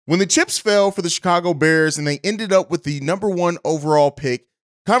When the chips fell for the Chicago Bears and they ended up with the number 1 overall pick,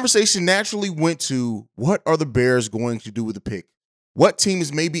 conversation naturally went to what are the Bears going to do with the pick? What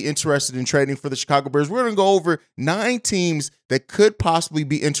teams may be interested in trading for the Chicago Bears? We're going to go over 9 teams that could possibly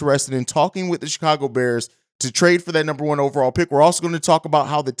be interested in talking with the Chicago Bears to trade for that number 1 overall pick. We're also going to talk about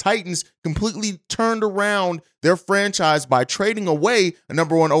how the Titans completely turned around their franchise by trading away a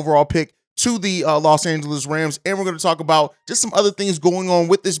number 1 overall pick to the Los Angeles Rams. And we're going to talk about just some other things going on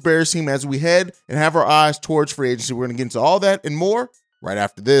with this Bears team as we head and have our eyes towards free agency. We're going to get into all that and more right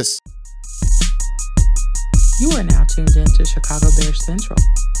after this. You are now tuned in to Chicago Bears Central,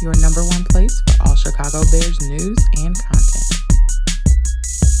 your number 1 place for all Chicago Bears news and content.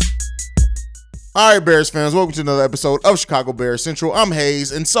 All right, Bears fans, welcome to another episode of Chicago Bears Central. I'm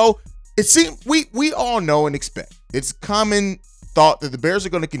Hayes, and so it seems we all know and expect. It's common thought that the Bears are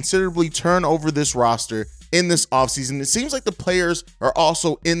going to considerably turn over this roster in this offseason. It seems like the players are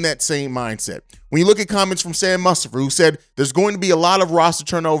also in that same mindset. When you look at comments from Sam Mustipher, who said there's going to be a lot of roster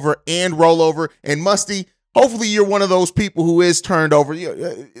turnover and rollover, and Musty, hopefully you're one of those people who is turned over.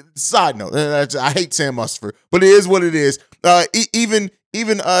 Side note, I hate Sam Mustipher, but it is what it is. Even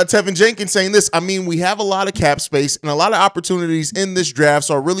Tevin Jenkins saying this, I mean, we have a lot of cap space and a lot of opportunities in this draft,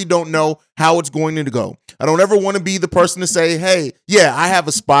 so I really don't know how it's going to go. I don't ever want to be the person to say, hey, yeah, I have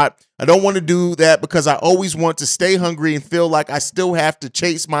a spot. I don't want to do that because I always want to stay hungry and feel like I still have to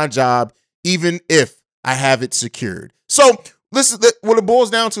chase my job even if I have it secured. So listen, what it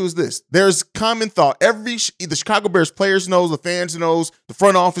boils down to is this. There's common thought. The Chicago Bears players knows, the fans knows, the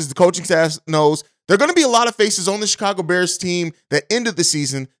front office, the coaching staff knows. There are going to be a lot of faces on the Chicago Bears team that ended the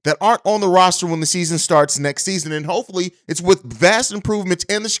season that aren't on the roster when the season starts next season. And hopefully it's with vast improvements,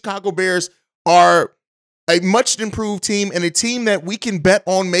 and the Chicago Bears are a much improved team and a team that we can bet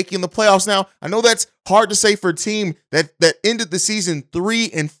on making the playoffs. Now, I know that's hard to say for a team that ended the season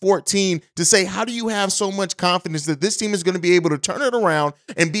 3-14 to say, how do you have so much confidence that this team is going to be able to turn it around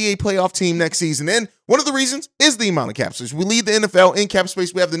and be a playoff team next season? And one of the reasons is the amount of cap space. We lead the NFL in cap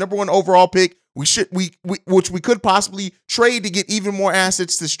space. We have the number 1 overall pick. Which we could possibly trade to get even more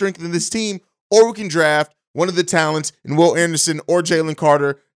assets to strengthen this team, or we can draft one of the talents in Will Anderson or Jalen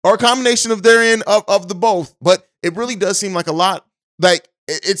Carter, or a combination of therein of the both. But it really does seem like a lot, like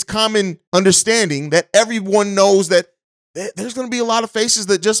it's common understanding that everyone knows that there's going to be a lot of faces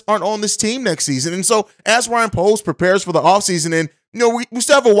that just aren't on this team next season. And so as Ryan Poles prepares for the offseason, and we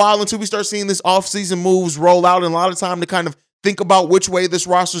still have a while until we start seeing this offseason moves roll out and a lot of time to kind of think about which way this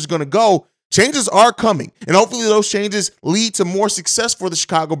roster is going to go. Changes are coming, and hopefully those changes lead to more success for the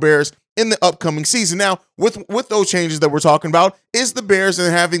Chicago Bears in the upcoming season. Now, with those changes that we're talking about is the Bears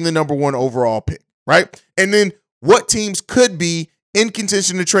and having the number 1 overall pick, right? And then what teams could be in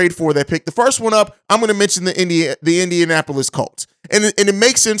contention to trade for that pick. The first one up, I'm going to mention the Indianapolis Colts. And it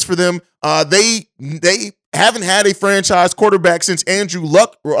makes sense for them. They haven't had a franchise quarterback since Andrew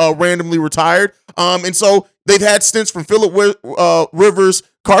Luck randomly retired. And so they've had stints from Phillip Rivers,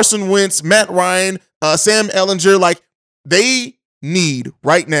 Carson Wentz, Matt Ryan, Sam Ehlinger. Like, they need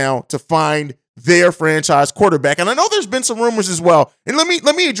right now to find their franchise quarterback. And I know there's been some rumors as well. And let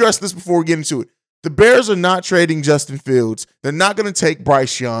me address this before we get into it. The Bears are not trading Justin Fields. They're not going to take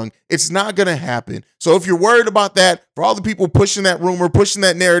Bryce Young. It's not going to happen. So if you're worried about that, for all the people pushing that rumor, pushing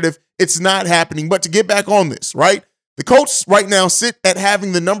that narrative, it's not happening. But to get back on this, right? The Colts right now sit at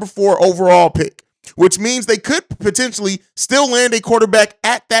having the number 4 overall pick, which means they could potentially still land a quarterback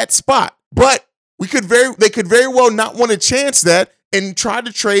at that spot. But they could very well not want to chance that and try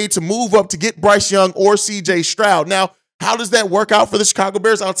to trade to move up to get Bryce Young or CJ Stroud. Now, how does that work out for the Chicago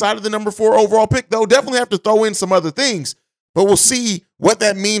Bears outside of the number 4 overall pick? They'll definitely have to throw in some other things, but we'll see what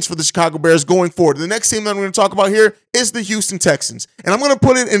that means for the Chicago Bears going forward. The next team that I'm going to talk about here is the Houston Texans, and I'm going to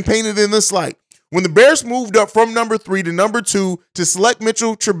put it and paint it in this light. When the Bears moved up from number 3 to number 2 to select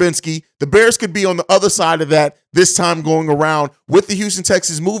Mitchell Trubisky, the Bears could be on the other side of that this time going around, with the Houston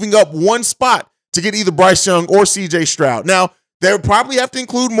Texans moving up 1 spot to get either Bryce Young or CJ Stroud. Now, they would probably have to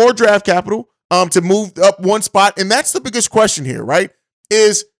include more draft capital to move up 1 spot. And that's the biggest question here, right?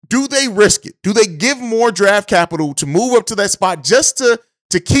 Is, do they risk it? Do they give more draft capital to move up to that spot just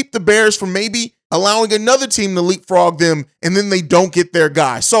to keep the Bears from maybe allowing another team to leapfrog them and then they don't get their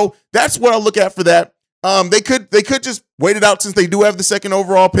guy? So that's what I look at for that. They could just wait it out since they do have the 2nd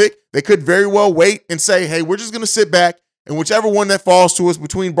overall pick. They could very well wait and say, hey, we're just going to sit back, and whichever one that falls to us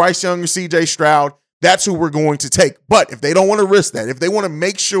between Bryce Young or CJ Stroud, that's who we're going to take. But if they don't want to risk that, if they want to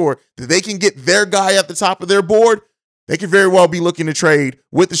make sure that they can get their guy at the top of their board, they could very well be looking to trade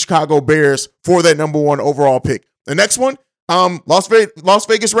with the Chicago Bears for that number 1 overall pick. The next one, Las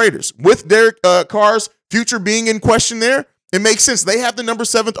Vegas Raiders. With Derek Carr's future being in question there, it makes sense. They have the number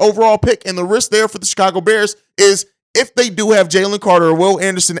 7th overall pick, and the risk there for the Chicago Bears is if they do have Jalen Carter or Will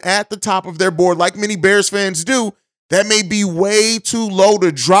Anderson at the top of their board, like many Bears fans do, that may be way too low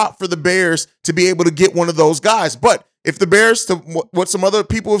to drop for the Bears to be able to get one of those guys. But if the Bears, to what some other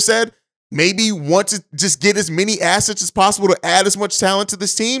people have said, maybe want to just get as many assets as possible to add as much talent to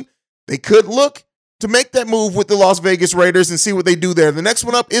this team, they could look to make that move with the Las Vegas Raiders and see what they do there. The next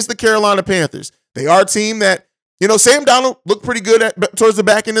one up is the Carolina Panthers. They are a team that, Sam Darnold looked pretty good towards the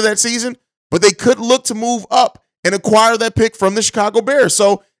back end of that season, but they could look to move up and acquire that pick from the Chicago Bears.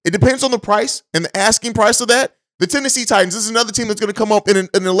 So it depends on the price and the asking price of that. The Tennessee Titans, this is another team that's going to come up in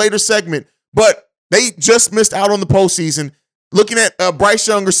a later segment, but they just missed out on the postseason. Looking at Bryce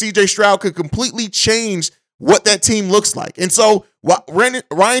Young or C.J. Stroud could completely change what that team looks like. And so Ryan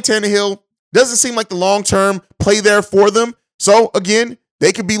Tannehill doesn't seem like the long-term play there for them. So, again,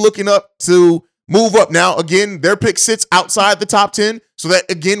 they could be looking up to move up. Now, again, their pick sits outside the top 10, so that,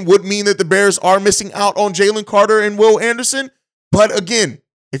 again, would mean that the Bears are missing out on Jalen Carter and Will Anderson. But, again,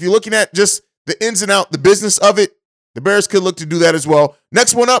 if you're looking at just the ins and out, the business of it, the Bears could look to do that as well.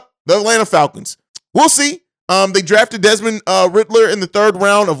 Next one up, the Atlanta Falcons. We'll see. They drafted Desmond Riddler in the 3rd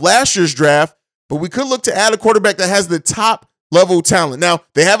round of last year's draft, but we could look to add a quarterback that has the top level talent. Now,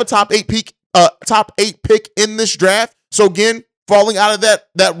 they have a top 8 pick in this draft. So again, falling out of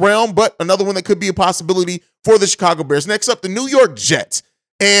that realm, but another one that could be a possibility for the Chicago Bears. Next up, the New York Jets.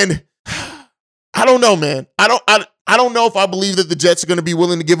 And I don't know, man. I don't know if I believe that the Jets are going to be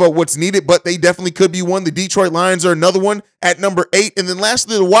willing to give up what's needed, but they definitely could be one. The Detroit Lions are another one at number 8. And then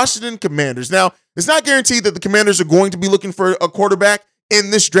lastly, the Washington Commanders. Now, it's not guaranteed that the Commanders are going to be looking for a quarterback in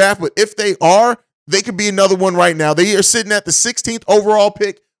this draft, but if they are, they could be another one right now. They are sitting at the 16th overall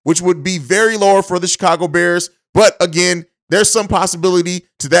pick, which would be very lower for the Chicago Bears. But again, there's some possibility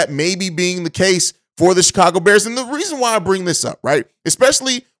to that maybe being the case for the Chicago Bears. And the reason why I bring this up, right,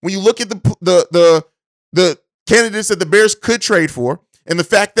 especially when you look at the candidates that the Bears could trade for, and the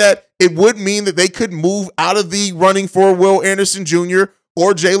fact that it would mean that they could move out of the running for Will Anderson Jr.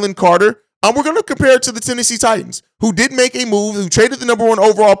 or Jalen Carter. We're going to compare it to the Tennessee Titans, who did make a move, who traded the number 1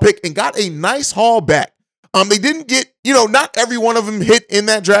 overall pick and got a nice haul back. They didn't get, not every one of them hit in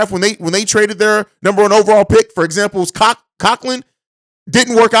that draft when they traded their number 1 overall pick. For example, Conklin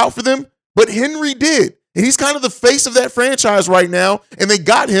didn't work out for them, but Henry did. And he's kind of the face of that franchise right now, and they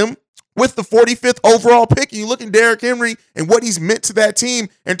got him with the 45th overall pick. And you look at Derrick Henry and what he's meant to that team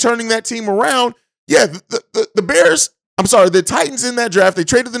and turning that team around. Yeah, the Titans in that draft, they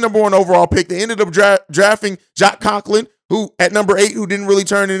traded the number 1 overall pick. They ended up drafting Jack Conklin, who at number 8, who didn't really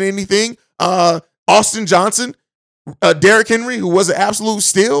turn into anything. Austin Johnson, Derrick Henry, who was an absolute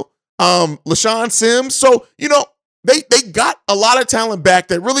steal. LaShawn Sims. So, they got a lot of talent back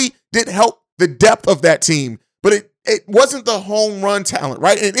that really did help the depth of that team. But it wasn't the home run talent,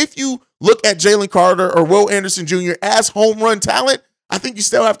 right? And if you look at Jalen Carter or Will Anderson Jr. as home run talent, I think you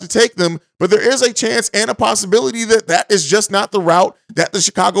still have to take them. But there is a chance and a possibility that is just not the route that the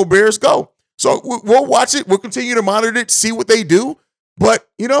Chicago Bears go. So we'll watch it. We'll continue to monitor it, see what they do. But,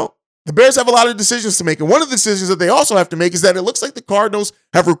 the Bears have a lot of decisions to make. And one of the decisions that they also have to make is that it looks like the Cardinals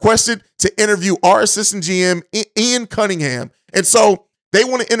have requested to interview our assistant GM, Ian Cunningham. And so they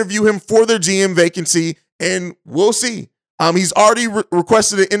want to interview him for their GM vacancy, and we'll see. He's already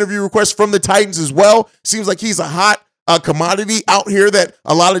requested an interview request from the Titans as well. Seems like he's a hot commodity out here that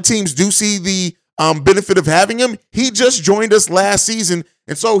a lot of teams do see the benefit of having him. He just joined us last season,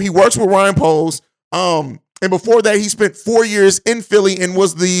 and so he works with Ryan Poles. And before that, he spent 4 years in Philly and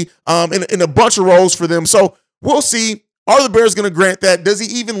was in a bunch of roles for them. So we'll see. Are the Bears going to grant that? Does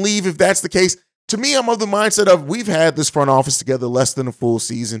he even leave if that's the case? To me, I'm of the mindset of we've had this front office together less than a full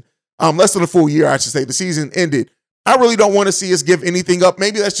season. Less than a full year, I should say. The season ended. I really don't want to see us give anything up.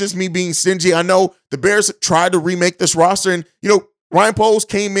 Maybe that's just me being stingy. I know the Bears tried to remake this roster, and, Ryan Poles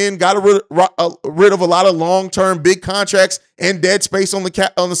came in, got rid of a lot of long-term big contracts and dead space on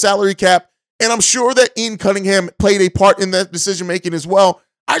the salary cap. And I'm sure that Ian Cunningham played a part in that decision-making as well.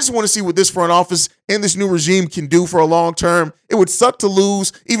 I just want to see what this front office and this new regime can do for a long term. It would suck to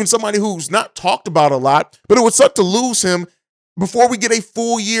lose even somebody who's not talked about a lot, but it would suck to lose him before we get a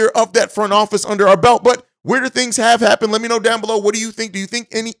full year of that front office under our belt. But where do things have happened? Let me know down below. What do you think? Do you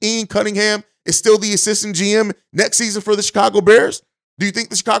think Ian Cunningham is still the assistant GM next season for the Chicago Bears? Do you think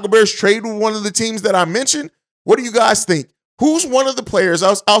the Chicago Bears trade with one of the teams that I mentioned? What do you guys think? Who's one of the players?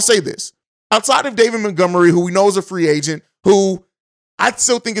 I'll say this. Outside of David Montgomery, who we know is a free agent, who I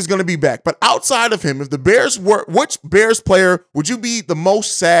still think is going to be back. But outside of him, if the Bears were, which Bears player would you be the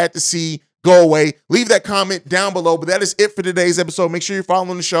most sad to see go away? Leave that comment down below. But that is it for today's episode. Make sure you're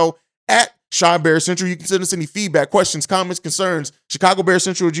following the show at Chi Bear Central. You can send us any feedback, questions, comments, concerns,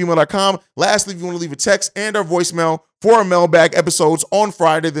 ChicagoBearCentral@gmail.com. Lastly, if you want to leave a text and our voicemail for our mailbag episodes on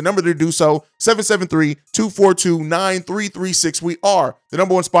Friday, the number to do so, 773-242-9336. We are the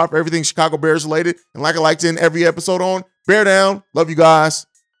number one spot for everything Chicago Bears related. And like I like to end every episode on, bear down. Love you guys.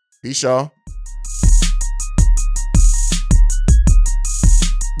 Peace, y'all.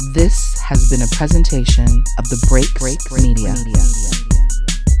 This has been a presentation of the Break Media.